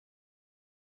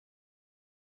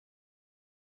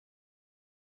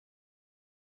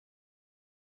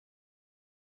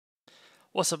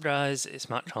What's up guys, it's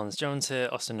Matt Jones here,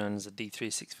 also known as the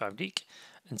D365 Geek,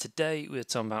 and today we're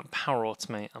talking about Power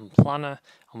Automate and Planner,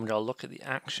 and we're going to look at the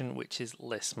action which is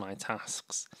list my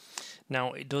tasks.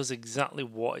 Now it does exactly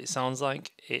what it sounds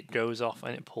like. It goes off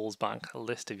and it pulls back a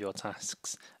list of your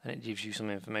tasks and it gives you some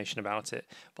information about it,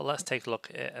 but let's take a look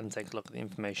at it and take a look at the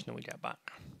information that we get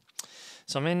back.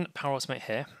 So I'm in Power Automate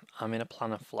here, I'm in a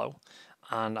Planner flow,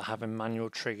 and I have a manual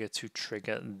trigger to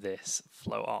trigger this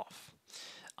flow off.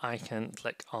 I can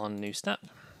click on New Step.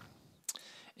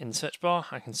 In the search bar,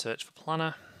 I can search for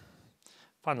Planner,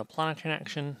 find the Planner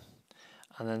connection,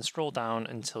 and then scroll down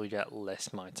until you get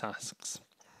List My Tasks.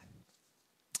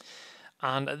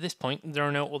 And at this point, there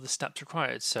are no other steps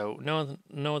required, so no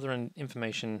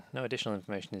additional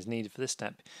information is needed for this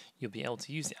step. You'll be able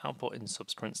to use the output in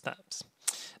subsequent steps.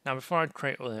 Now, before I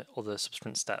create other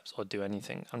subsequent steps or do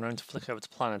anything, I'm going to flick over to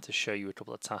Planner to show you a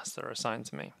couple of tasks that are assigned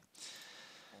to me.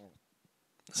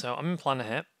 So I'm in Planner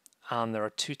here, and there are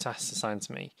two tasks assigned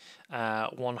to me.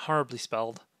 One horribly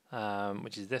spelled,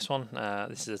 which is this one.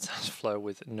 This is a task flow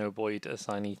with no Boyd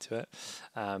assignee to it,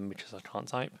 because I can't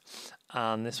type.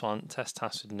 And this one, test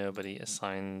task with nobody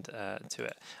assigned to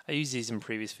it. I used these in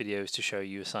previous videos to show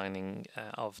you assigning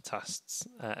of tasks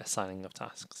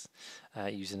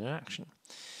using an action.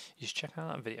 You should check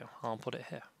out that video. I'll put it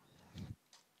here.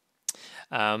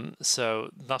 So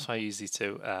that's why I use these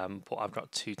two, but I've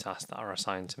got two tasks that are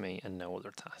assigned to me and no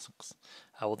other tasks.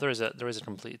 Well, there is a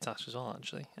completed task as well,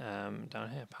 actually, down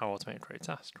here, Power Automate Create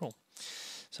Task. Cool.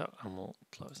 So, and we'll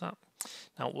close that.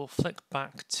 Now we'll flick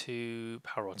back to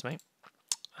Power Automate,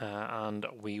 and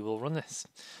we will run this.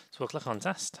 So we'll click on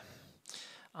Test.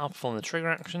 I'll perform the trigger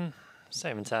action,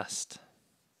 save and test,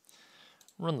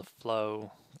 run the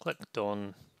flow, click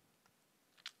Done,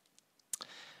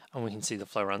 and we can see the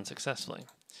flow run successfully.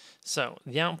 So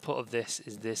the output of this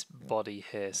is this body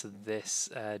here, so this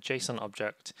JSON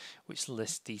object which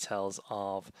lists details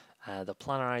of the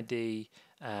planner ID,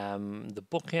 the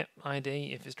bucket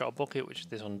ID if it's got a bucket, which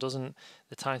this one doesn't,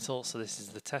 the title, so this is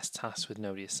the test task with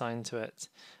nobody assigned to it,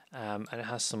 and it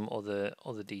has some other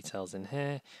details in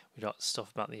here. We've got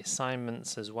stuff about the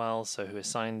assignments as well, so who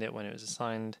assigned it, when it was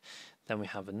assigned. Then we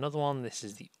have another one, this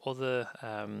is the other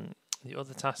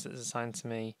task that is assigned to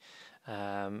me.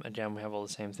 Again, we have all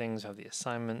the same things. We have the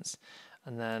assignments,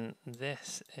 and then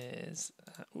this is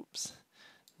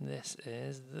this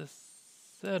is the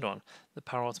third one, the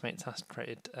Power Automate task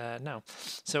created now.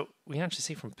 So we can actually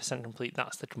see from %complete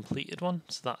that's the completed one.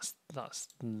 So that's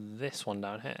this one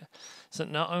down here. So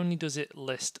not only does it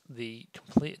list the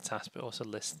completed task, but also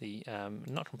lists the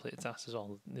not completed tasks as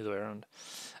well, the other way around.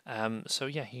 So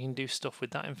yeah, you can do stuff with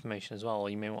that information as well, or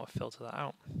you may want to filter that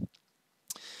out.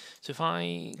 So if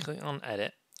I click on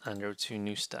Edit and go to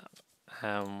New Step,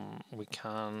 we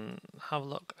can have a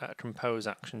look at Compose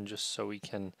action just so we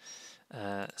can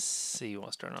see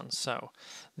what's going on. So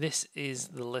this is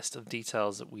the list of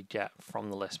details that we get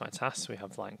from the list my tasks. We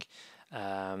have like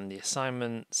the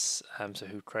assignments, so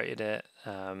who created it,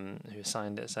 who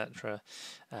assigned it, etc.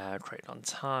 Created on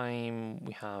time.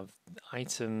 We have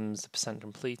items, the %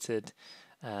 completed,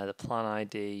 the plan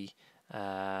ID,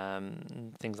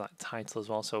 things like title as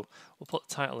well. So we'll put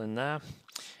the title in there.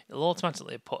 It'll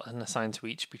automatically put an assign to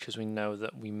each because we know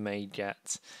that we may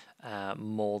get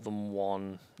more than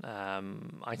one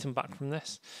item back from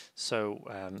this. So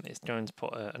it's going to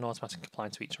put an automatic apply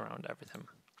to each around everything.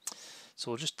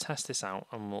 So we'll just test this out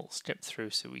and we'll skip through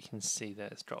so we can see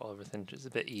that it's got everything. It's a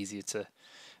bit easier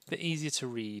to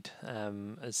read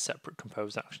as separate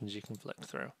compose actions you can flick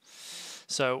through.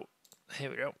 So here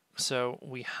we go. So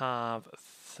we have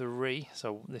 3,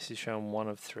 so this is shown 1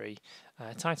 of 3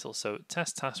 titles. So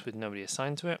test task with nobody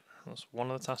assigned to it. That's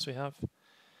one of the tasks we have.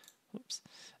 Oops.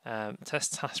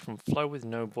 Test task from flow with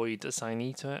no Boyd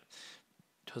assignee to it.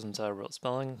 Doesn't tell about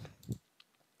spelling,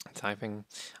 typing,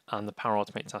 and the Power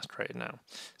Automate task created now.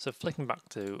 So flicking back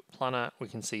to Planner, we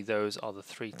can see those are the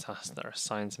 3 tasks that are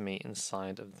assigned to me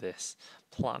inside of this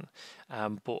plan.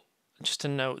 But just to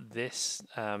note this,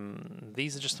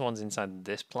 these are just the ones inside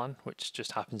this plan, which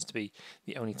just happens to be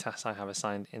the only tasks I have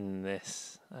assigned in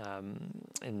this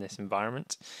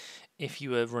environment. If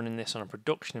you were running this on a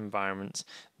production environment,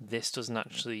 this doesn't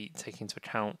actually take into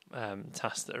account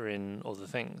tasks that are in other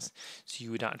things. So you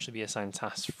would actually be assigned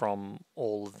tasks from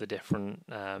all of the different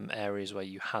areas where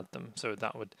you had them. So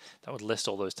that would list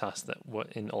all those tasks that were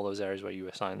in all those areas where you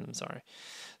assigned them. Sorry.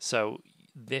 So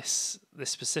this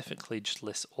specifically just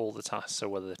lists all the tasks, so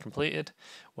whether they're completed,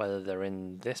 whether they're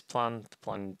in this plan, the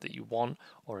plan that you want,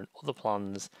 or in other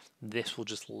plans, this will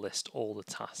just list all the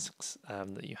tasks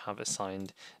that you have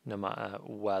assigned, no matter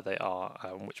where they are,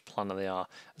 which planner they are.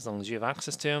 As long as you have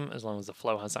access to them, as long as the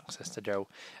flow has access to go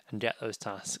and get those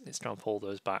tasks, it's going to pull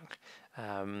those back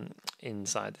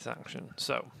inside this action.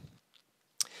 So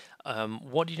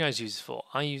what do you guys use this for?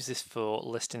 I use this for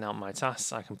listing out my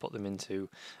tasks. I can put them into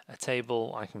a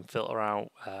table. I can filter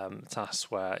out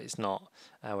tasks where it's not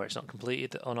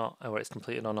completed or not, or where it's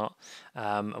completed or not,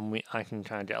 and I can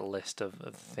kind of get a list of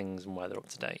things and where they're up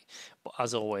to date. But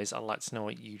as always, I'd like to know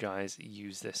what you guys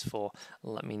use this for.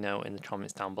 Let me know in the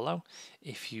comments down below.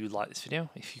 If you like this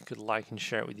video, if you could like and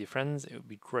share it with your friends, it would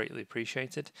be greatly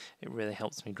appreciated. It really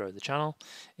helps me grow the channel.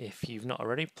 If you've not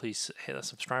already, please hit that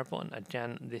subscribe button.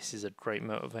 Again, this is a great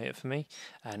motivator for me,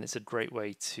 and it's a great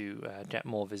way to get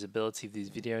more visibility of these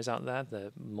videos out there.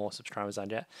 The more subscribers I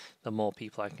get, the more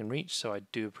people I can reach, so I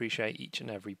do appreciate each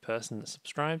and every person that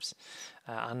subscribes,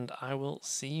 and I will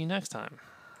see you next time.